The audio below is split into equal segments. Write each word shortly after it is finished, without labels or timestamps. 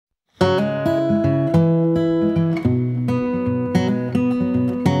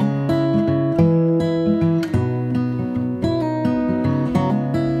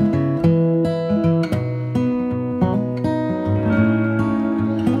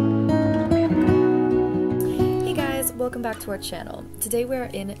welcome back to our channel. Today we're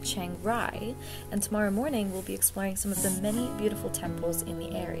in Chiang Rai, and tomorrow morning we'll be exploring some of the many beautiful temples in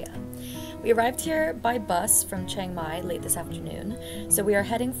the area. We arrived here by bus from Chiang Mai late this afternoon, so we are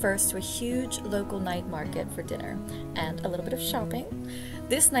heading first to a huge local night market for dinner and a little bit of shopping.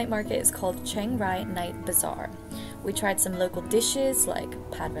 This night market is called Chiang Rai Night Bazaar. We tried some local dishes like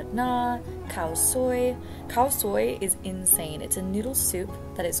pad rat na, khao soi. Khao soi is insane. It's a noodle soup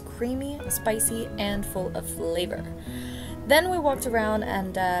that is creamy, spicy, and full of flavor. Then we walked around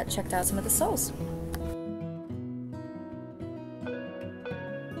and checked out some of the stalls.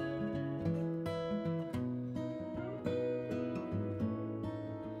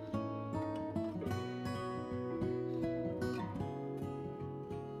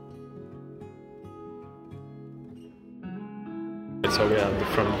 So we have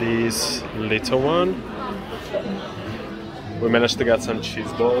from this little one, we managed to get some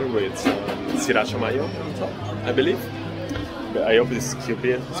cheese ball with sriracha mayo on top, I believe. But I hope it's cute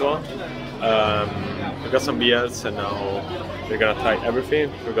as well. We got some beers and now we're gonna try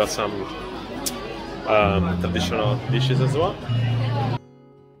everything. We got some traditional dishes as well.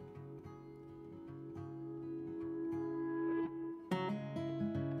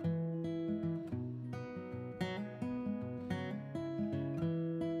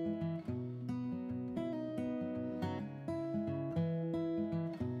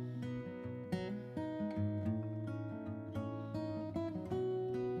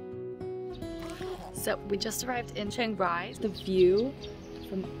 So we just arrived in Chiang Rai. The view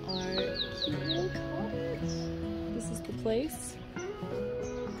from our little cottage. This is the place.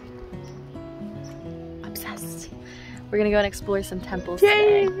 Obsessed. We're gonna go and explore some temples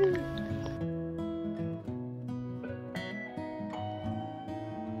today.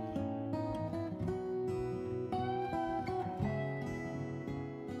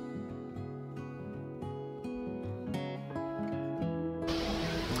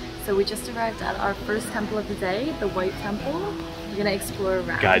 So we just arrived at our first temple of the day, the White Temple. We're gonna explore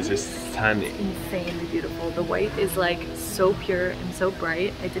around. Guys, it's stunning. It's insanely beautiful. The white is like so pure and so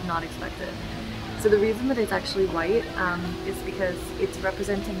bright. I did not expect it. So the reason that it's actually white is because it's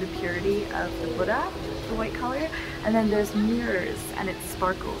representing the purity of the Buddha, the white color. And then there's mirrors and it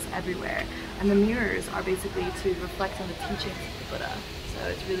sparkles everywhere. And the mirrors are basically to reflect on the teachings of the Buddha. So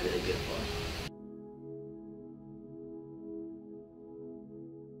it's really, really beautiful.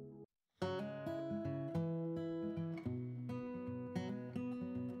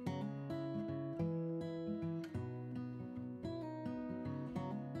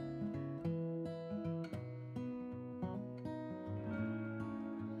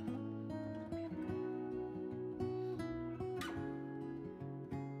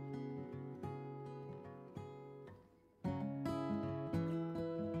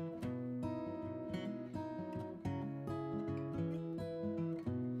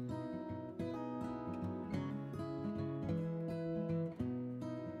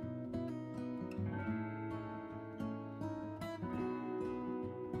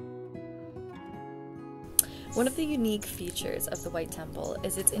 One of the unique features of the White Temple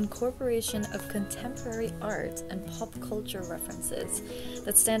is its incorporation of contemporary art and pop culture references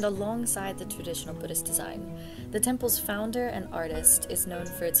that stand alongside the traditional Buddhist design. The temple's founder and artist is known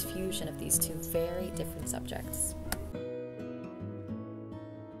for its fusion of these two very different subjects.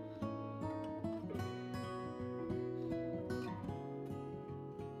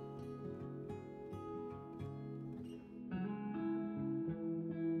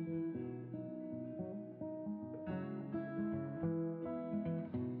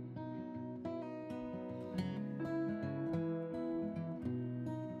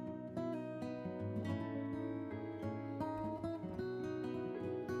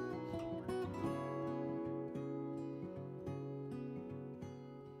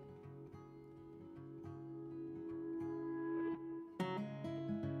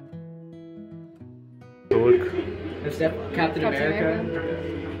 That's Captain America.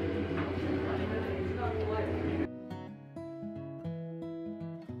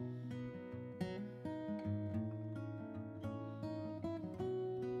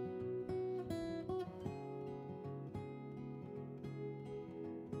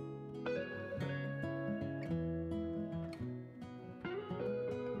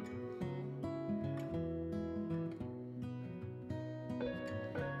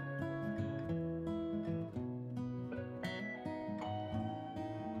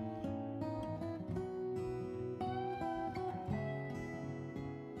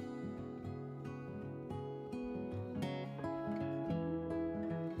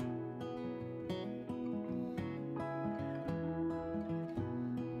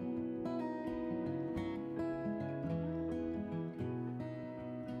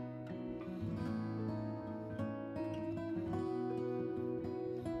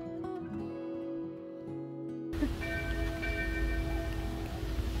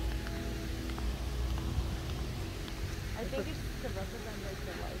 I think it's to represent like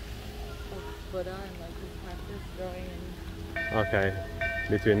the life of Buddha and like his practice growing in. Okay,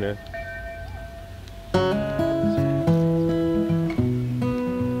 between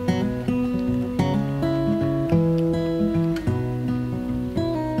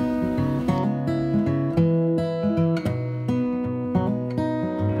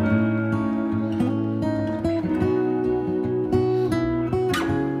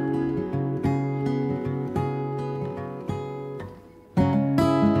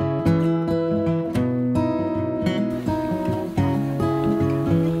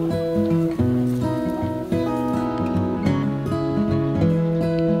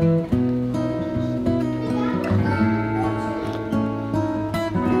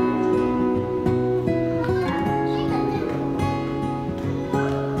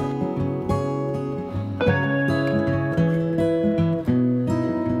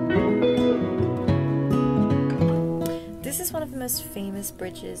One of the most famous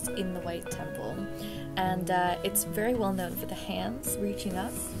bridges in the White Temple, and it's very well known for the hands reaching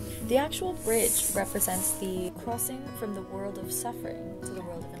up. The actual bridge represents the crossing from the world of suffering to the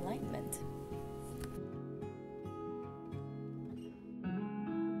world of enlightenment.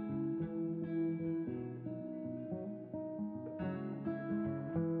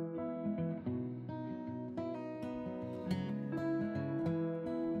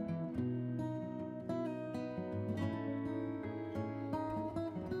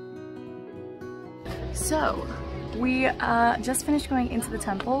 So, we just finished going into the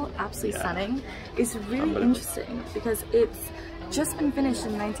temple. Absolutely stunning. It's really interesting because it's just been finished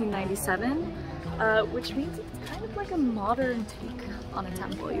in 1997, which means it's kind of like a modern take on a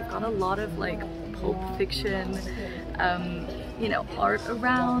temple. You've got a lot of like Pulp Fiction, you know, art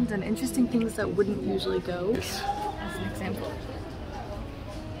around and interesting things that wouldn't usually go. As an example.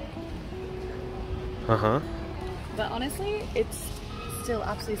 But honestly, it's still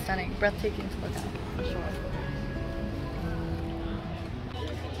absolutely stunning, breathtaking to look at, for sure.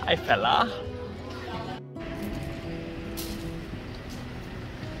 Hi fella!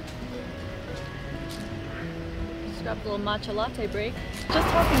 Just grabbed a little matcha latte break. Just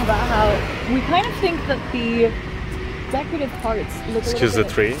talking about how we kind of think that the decorative parts look a little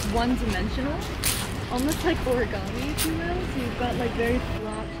bit one-dimensional, almost like origami, if you will. So you've got like very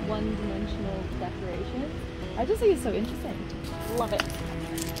flat, one-dimensional decorations. I just think it's so interesting. Love it.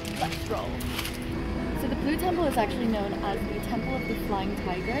 Let's roll. So the Blue Temple is actually known as the Temple of the Flying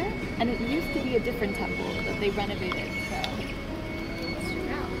Tiger, and it used to be a different temple that they renovated. So let's check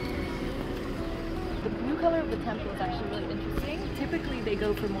it out. The blue color of the temple is actually really interesting. Typically they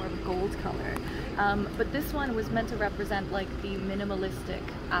go for more of a gold color, but this one was meant to represent like the minimalistic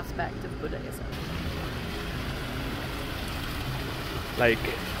aspect of Buddhism. Like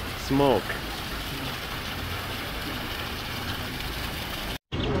smoke.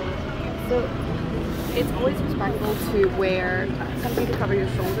 So it's always respectful to wear something to cover your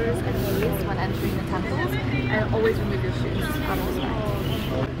shoulders and knees when entering the temples, and always remove your shoes out of respect.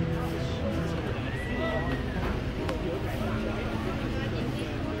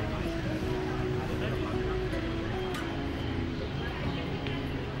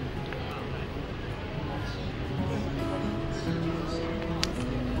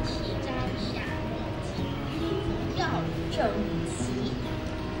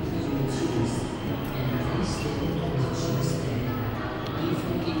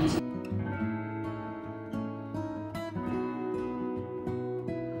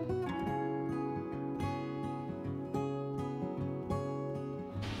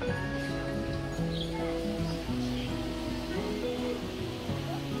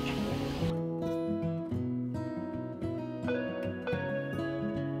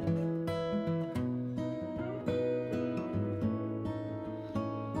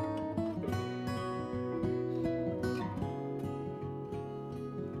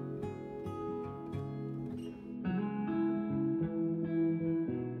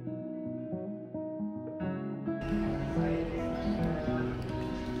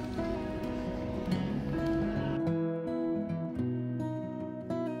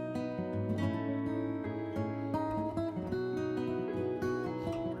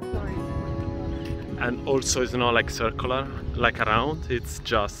 And also it's not like circular, like around, it's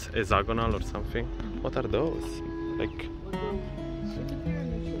just hexagonal or something. What are those? Like,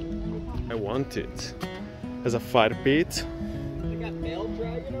 I want it. There's a fire pit. We got male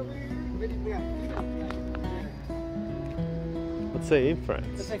dragon over here. We got female dragon. Let's say in France.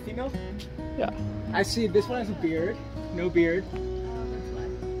 Let's say female? Yeah. I see this one has a beard. No beard.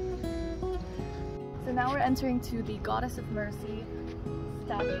 So now we're entering to the Goddess of Mercy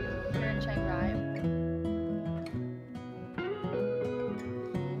statue here in Chiang Rai.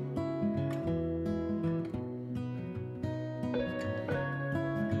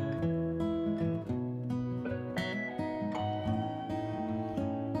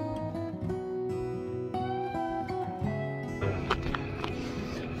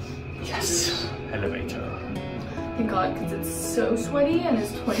 Yes, elevator. Thank God, because it's so sweaty and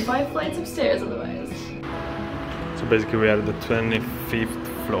there's 25 flights upstairs otherwise. So basically we are at the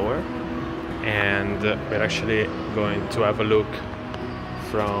 25th floor and we're actually going to have a look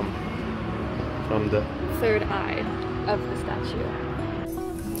from the third eye of the statue.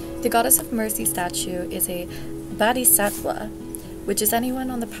 The Goddess of Mercy statue is a Bodhisattva, which is anyone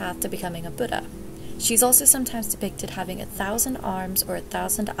on the path to becoming a Buddha. She's also sometimes depicted having 1,000 arms or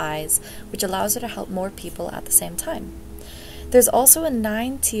 1,000 eyes, which allows her to help more people at the same time. There's also a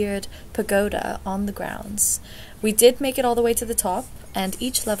 9-tiered pagoda on the grounds. We did make it all the way to the top, and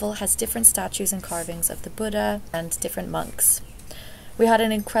each level has different statues and carvings of the Buddha and different monks. We had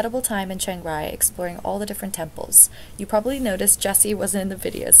an incredible time in Chiang Rai exploring all the different temples. You probably noticed Jessie wasn't in the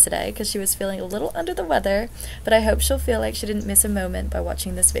videos today because she was feeling a little under the weather, but I hope she'll feel like she didn't miss a moment by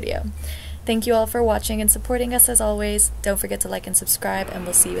watching this video. Thank you all for watching and supporting us as always. Don't forget to like and subscribe, and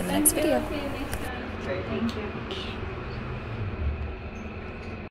we'll see you in the next video. Thank you.